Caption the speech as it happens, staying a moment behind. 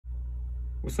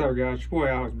What's up, guys? Your boy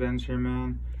Alex Benz here,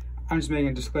 man. I'm just making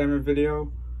a disclaimer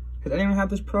video. Has anyone had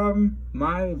this problem?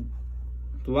 My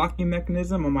locking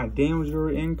mechanism on my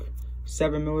JEWLERY Inc.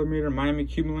 7mm Miami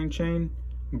Cuban link chain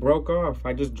broke off.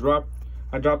 I dropped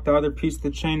the other piece of the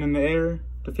chain in the air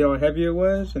to feel how heavy it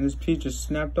was, and this piece just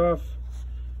snapped off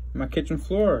my kitchen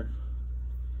floor.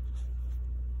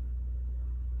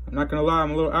 I'm not gonna lie,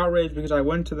 I'm a little outraged because I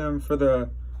went to them for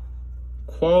the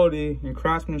quality and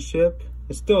craftsmanship.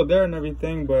 It's still there and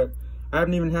everything, but I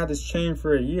haven't even had this chain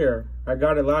for a year. I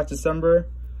got it last December.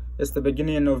 It's the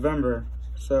beginning of November.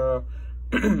 So,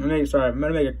 I'm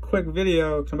gonna make a quick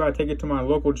video because I'm about to take it to my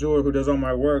local jeweler who does all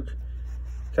my work.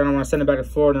 Cause I don't want to send it back to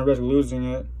Florida and risk losing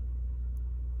it,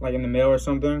 like in the mail or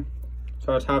something.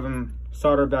 So I just have him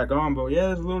solder it back on. But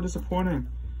yeah, it's a little disappointing.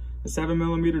 The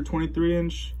 7mm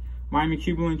 23-inch Miami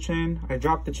Cuban link chain. I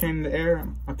dropped the chain in the air.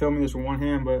 I'm filming this with one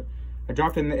hand, but I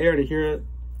dropped it in the air to hear it,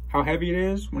 how heavy it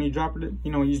is when you drop it.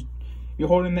 You know, you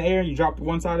hold it in the air, you drop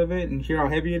one side of it and hear how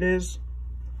heavy it is.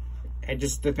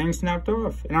 The thing snapped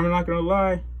off. And I'm not gonna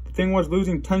lie, the thing was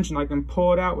losing tension. I can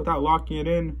pull it out without locking it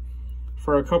in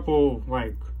for a couple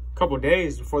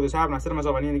days before this happened. I said to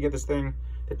myself, I need to get this thing,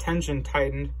 the tension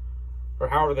tightened, or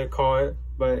however they call it.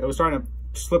 But it was starting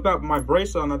to slip out. My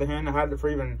bracelet, on the other hand, I had it for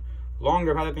even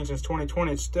longer. I've had that thing since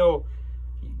 2020. It's still,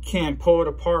 you can't pull it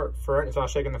apart for it. It's all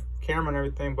shaking the camera and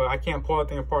everything, but I can't pull that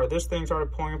thing apart. This thing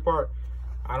started pulling apart.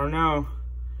 I don't know.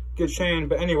 Good chain.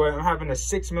 But anyway, I'm having a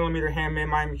 6mm handmade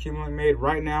Miami Cuban link made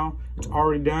right now. It's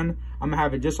already done. I'm gonna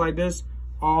have it just like this,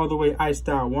 all the way iced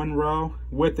out, one row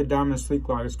with the diamond sleek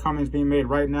lock. It's coming, it's being made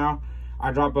right now.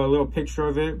 I drop a little picture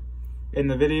of it in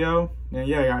the video. And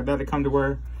yeah, I got it come to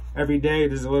wear every day.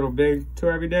 This is a little big to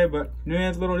every day, but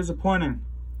it's a little disappointing.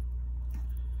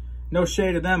 No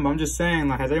shade to them, but I'm just saying,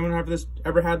 like, has anyone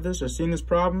ever had this or seen this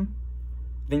problem?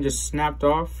 The thing just snapped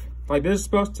off. Like, this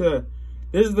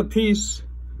is the piece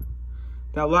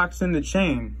that locks in the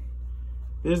chain.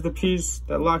 This is the piece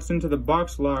that locks into the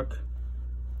box lock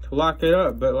to lock it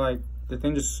up, but like, the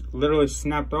thing just literally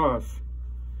snapped off.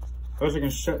 I wish I can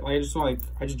show, I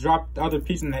just dropped the other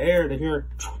piece in the air to hear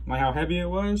like how heavy it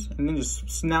was, and then just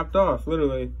snapped off,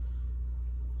 literally.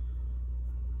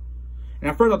 And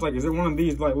at first I was like, is it one of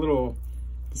these like little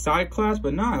side clasps?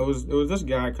 But nah, it was this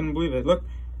guy. I couldn't believe it.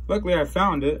 Luckily I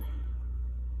found it.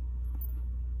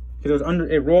 Because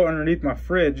it rolled underneath my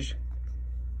fridge.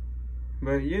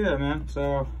 But yeah, man.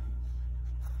 So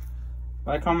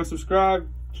like, comment, subscribe.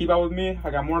 Keep up with me.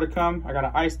 I got more to come. I got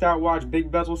an iced out watch,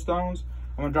 big bezel stones.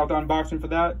 I'm gonna drop the unboxing for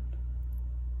that.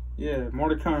 Yeah, more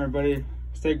to come, everybody.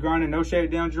 Stay grinding. No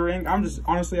shade down, JEWLERY Inc. I'm just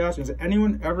honestly asking, has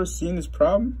anyone ever seen this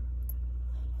problem?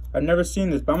 I've never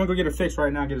seen this, but I'm gonna go get it fixed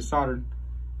right now, get it soldered.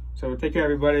 So take care,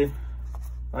 everybody.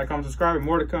 Like, comment, subscribe, and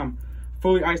more to come.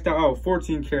 Fully iced out, oh,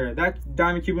 14 karat. That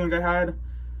diamond Cuban link I had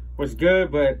was good,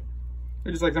 but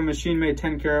it's just like some machine-made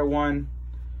 10 karat one.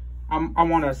 I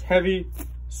want a heavy,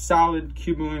 solid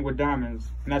Cuban link with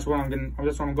diamonds, and that's what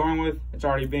I'm going with. It's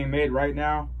already being made right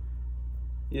now.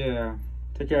 Yeah,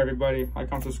 take care, everybody. Like,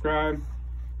 comment, subscribe.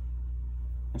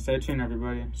 And stay tuned,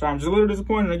 everybody. So I'm just a little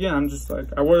disappointed again. I'm just like,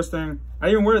 I wore this thing. I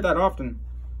didn't even wear it that often.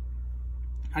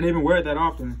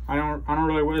 I don't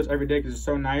really wear this every day because it's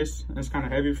so nice and it's kind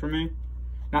of heavy for me.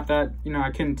 Not that, you know,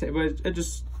 I couldn't, but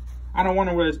I don't want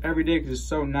to wear this every day because it's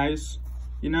so nice,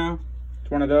 you know?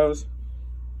 It's one of those.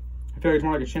 I feel like it's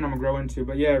more like a chin I'm gonna grow into.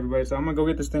 But yeah, everybody, so I'm gonna go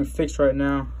get this thing fixed right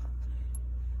now.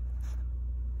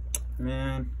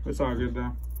 Man, it's all good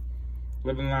though.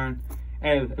 Live and learn.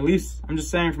 Hey, at least, I'm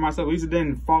just saying for myself, at least it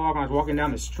didn't fall off when I was walking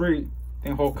down the street.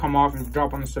 Thing whole come off and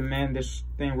drop on the cement, this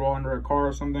thing roll under a car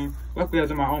or something. Luckily I was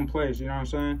in my own place, you know what I'm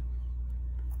saying?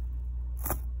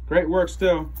 Great work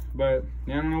still, but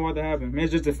yeah, I don't know what that happened. I mean,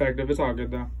 it's just defective, it's all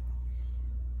good though.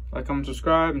 Like, comment,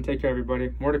 subscribe, and take care, everybody.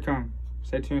 More to come.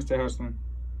 Stay tuned, stay hustling,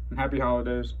 and happy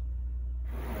holidays.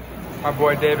 My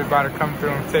boy David about to come through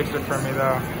and fix it for me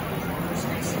though.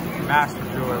 Master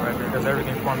jeweler right there, does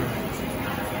everything for me.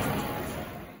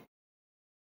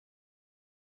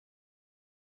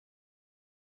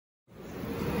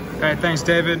 Hey, thanks,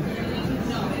 David.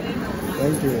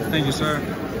 Thank you. Thank you, sir.